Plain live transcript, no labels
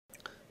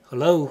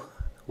Hello,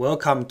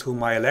 welcome to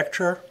my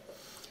lecture.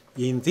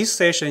 In this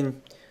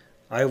session,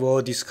 I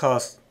will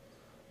discuss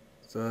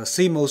the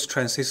CMOS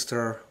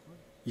transistor,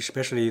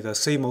 especially the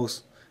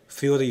CMOS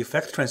field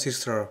effect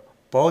transistor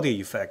body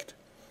effect.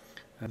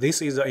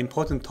 This is an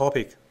important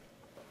topic.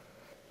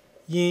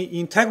 In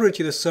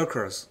integrated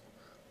circuits,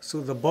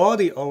 so the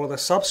body or the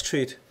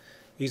substrate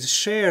is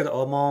shared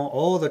among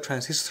all the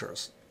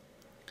transistors.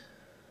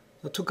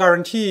 To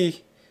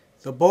guarantee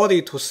the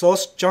body to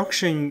source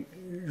junction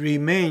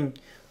remain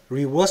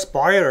reverse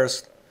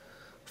biased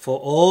for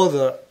all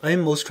the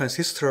NMOS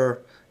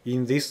transistor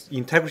in these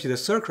integrated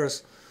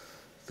circuits,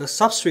 the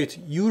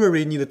substrate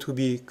usually need to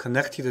be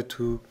connected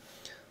to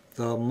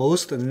the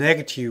most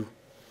negative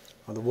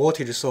the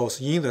voltage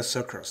source in the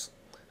circuits.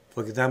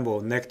 For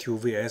example, negative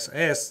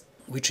VSS,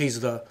 which is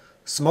the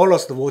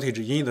smallest voltage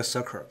in the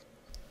circuit.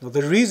 Now,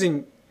 the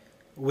reason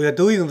we are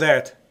doing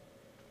that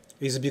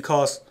is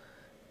because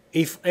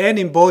if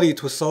any body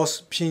to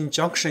source pin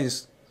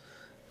junctions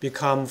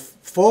become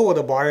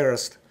forward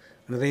biased,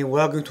 and then we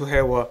are going to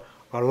have a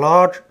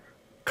large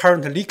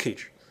current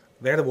leakage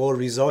that will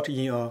result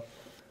in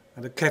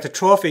a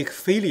catastrophic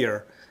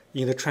failure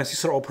in the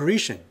transistor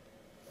operation.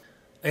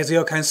 As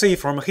you can see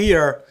from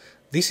here,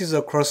 this is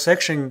a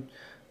cross-section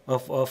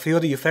of a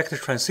field effect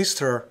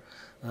transistor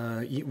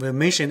we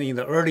mentioned in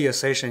the earlier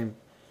session.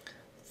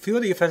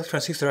 Field effect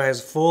transistor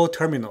has 4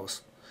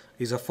 terminals.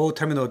 It's a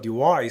 4-terminal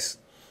device,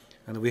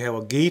 and we have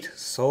a gate,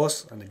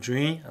 source, and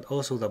drain, and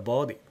also the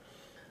body.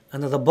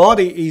 And the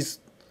body is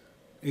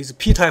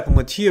P-type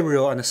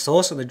material, and the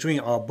source and the drain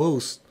are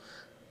both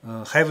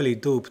heavily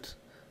doped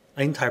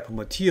N-type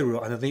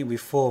material, and then we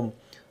form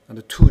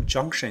the 2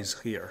 junctions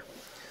here.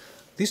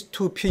 These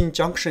 2 pin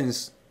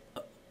junctions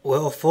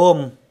will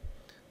form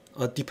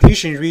a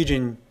depletion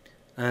region,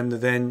 and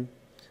then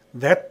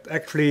that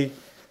actually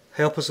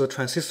helps the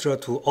transistor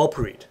to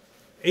operate.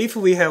 If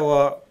we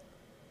have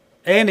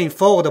any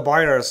forward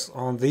bias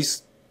on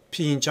this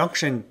pin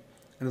junction,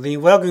 and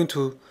then we are going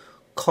to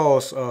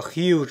cause a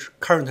huge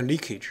current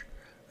leakage,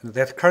 and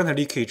that current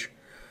leakage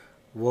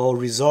will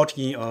result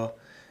in a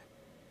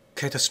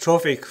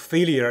catastrophic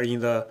failure in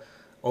the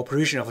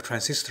operation of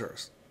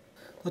transistors.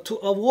 But to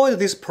avoid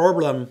this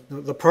problem,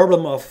 the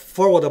problem of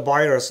forward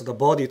bias, the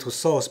body to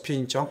source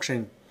pin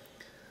junction,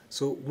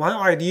 so one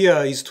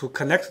idea is to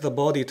connect the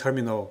body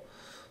terminal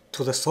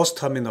to the source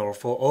terminal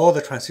for all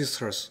the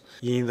transistors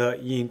in the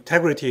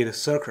integrated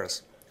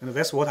circuits. And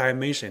that's what I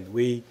mentioned.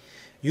 We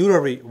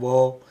usually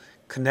will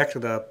connect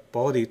the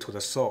body to the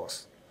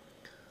source.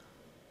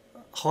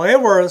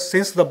 However,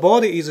 since the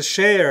body is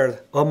shared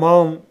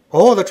among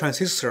all the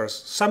transistors,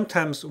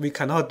 sometimes we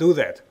cannot do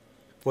that.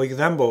 For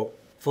example,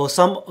 for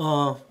some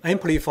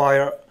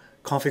amplifier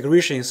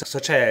configurations,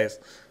 such as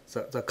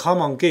the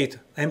common gate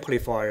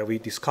amplifier we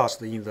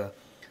discussed in the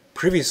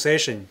previous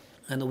session,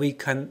 and we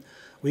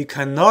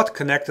cannot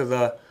connect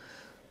the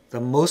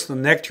most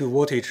negative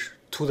voltage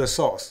to the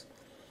source,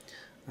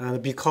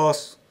 and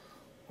because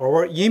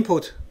our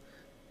input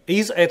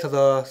is at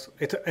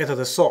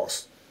the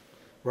source.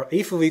 Well,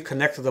 if we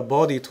connect the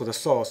body to the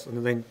source,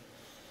 and then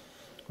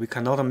we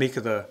cannot make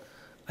the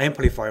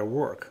amplifier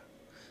work.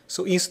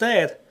 So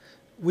instead,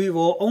 we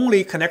will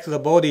only connect the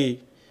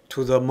body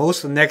to the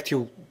most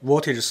negative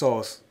voltage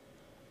source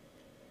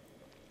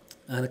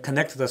and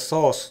connect the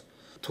source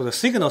to the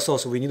signal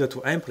source we need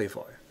to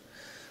amplify.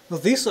 Now,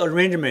 this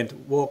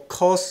arrangement will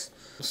cause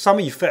some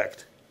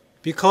effect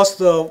because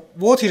the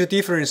voltage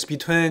difference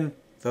between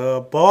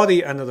the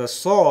body and the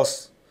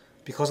source,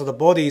 because the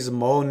body is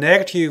more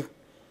negative,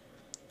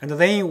 and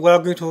then we are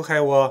going to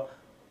have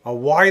a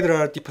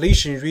wider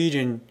depletion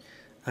region,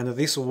 and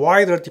this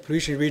wider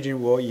depletion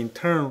region will in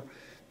turn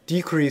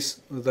decrease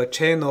the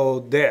channel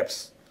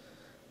depth.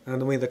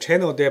 And when the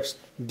channel depth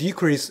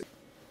decreases,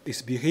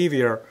 its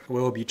behavior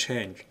will be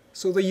changed.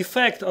 So the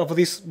effect of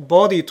this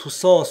body to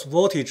source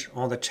voltage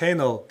on the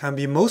channel can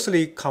be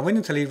mostly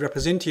conveniently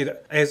represented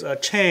as a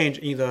change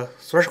in the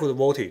threshold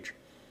voltage.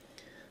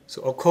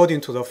 So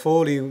according to the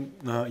following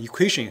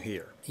equation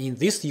here. In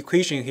this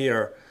equation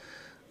here,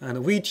 and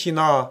Vt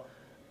now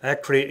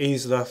actually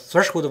is the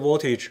threshold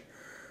voltage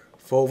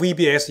for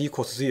VBS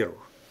equals 0.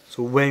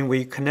 So when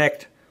we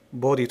connect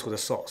body to the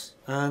source.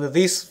 And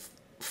this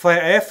phi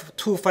f,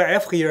 2 phi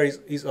f here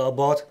is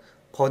about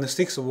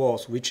 0.6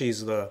 volts, which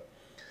is the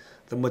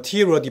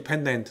material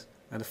dependent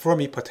and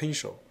Fermi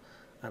potential.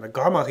 And the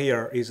gamma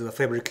here is the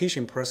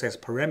fabrication process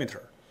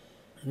parameter.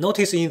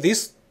 Notice in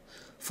this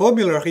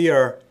formula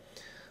here,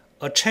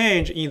 a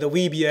change in the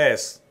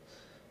VBS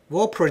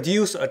will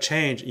produce a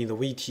change in the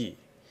Vt,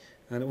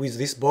 and with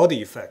this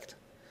body effect.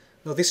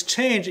 Now this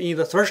change in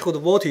the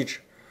threshold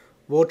voltage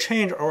will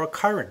change our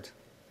current,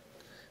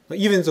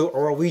 even though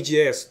our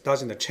VGS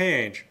doesn't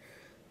change,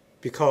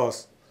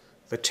 because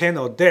the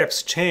channel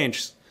depth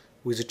changes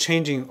with the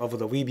changing of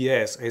the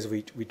VBS, as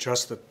we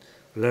just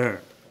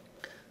learned.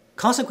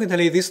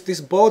 Consequently,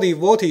 this body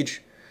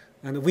voltage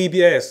and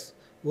VBS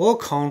will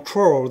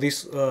control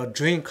this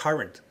drain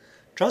current,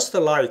 just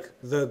like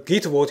the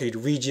gate voltage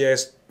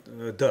VGS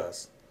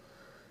does.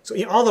 So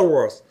in other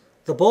words,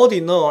 The body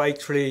now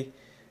actually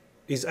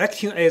is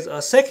acting as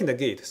a second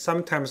gate.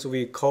 Sometimes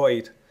we call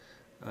it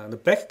the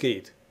back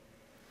gate.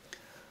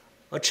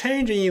 A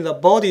change in the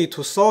body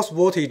to source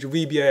voltage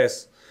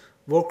VBS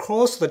will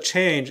cause the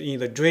change in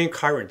the drain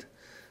current.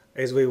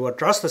 As we were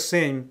just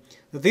saying,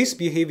 this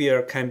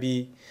behavior can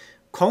be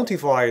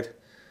quantified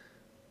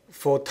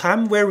for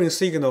time-varying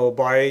signal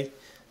by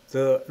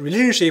the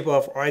relationship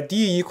of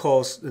ID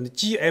equals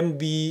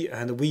GMV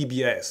and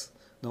VBS.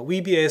 Now,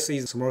 VBS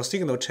is small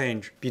signal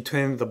change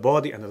between the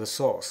body and the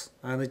source.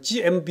 And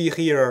GMB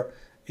here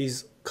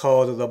is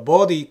called the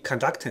body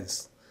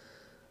conductance,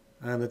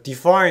 and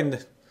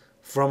defined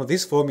from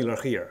this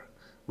formula here,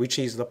 which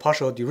is the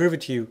partial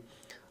derivative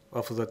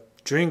of the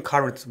drain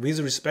current with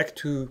respect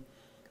to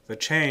the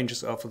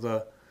changes of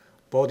the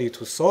body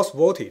to source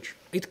voltage.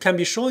 It can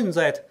be shown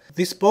that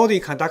this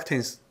body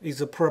conductance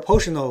is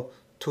proportional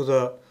to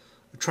the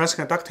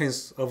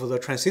transconductance of the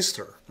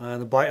transistor,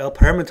 and by a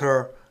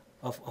parameter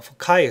of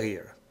chi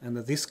here. And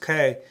this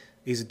chi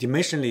is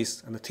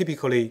dimensionless and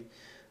typically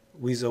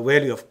with a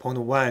value of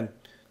 0.1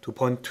 to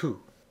 0.2.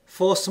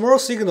 For small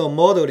signal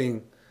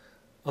modeling,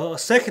 a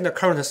second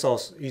current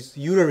source is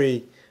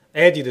usually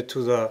added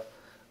to the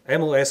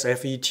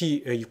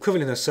MOSFET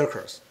equivalent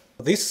circuits.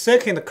 This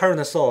second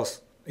current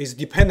source is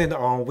dependent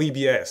on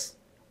VBS.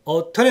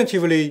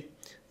 Alternatively,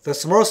 the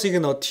small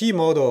signal T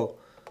model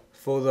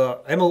for the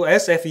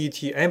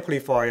MOSFET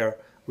amplifier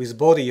with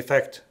body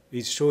effect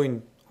is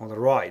shown on the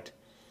right.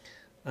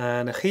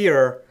 And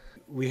here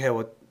we have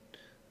a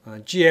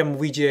GM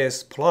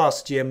VGS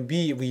plus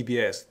GMB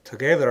VBS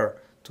together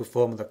to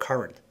form the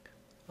current.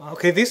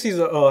 Okay, this is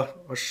a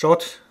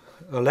short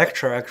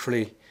lecture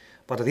actually,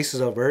 but this is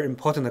a very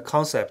important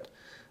concept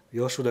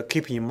you should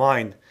keep in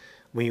mind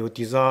when you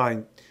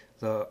design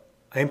the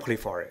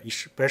amplifier,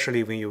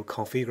 especially when you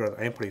configure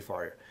the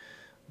amplifier.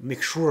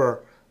 Make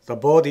sure the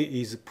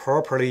body is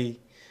properly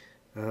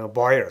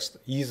biased,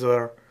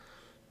 either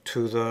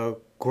to the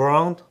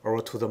ground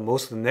or to the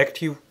most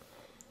negative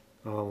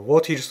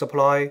voltage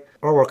supply,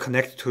 or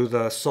connect to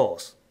the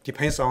source.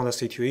 Depends on the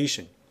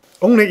situation.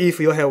 Only if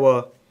you have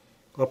a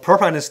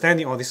proper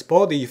understanding of this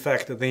body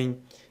effect,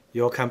 then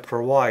you can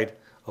provide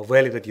a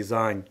valid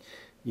design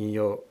in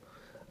your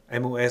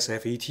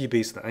MOSFET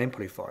based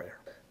amplifier.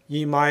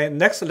 In my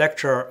next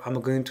lecture,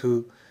 I'm going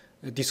to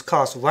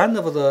discuss one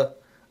of the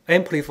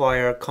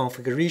amplifier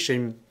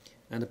configuration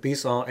and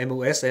based on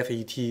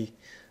MOSFET,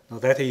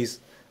 that is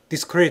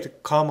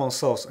discrete common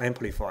source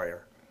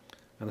amplifier.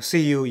 And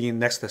see you in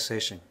next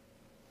session.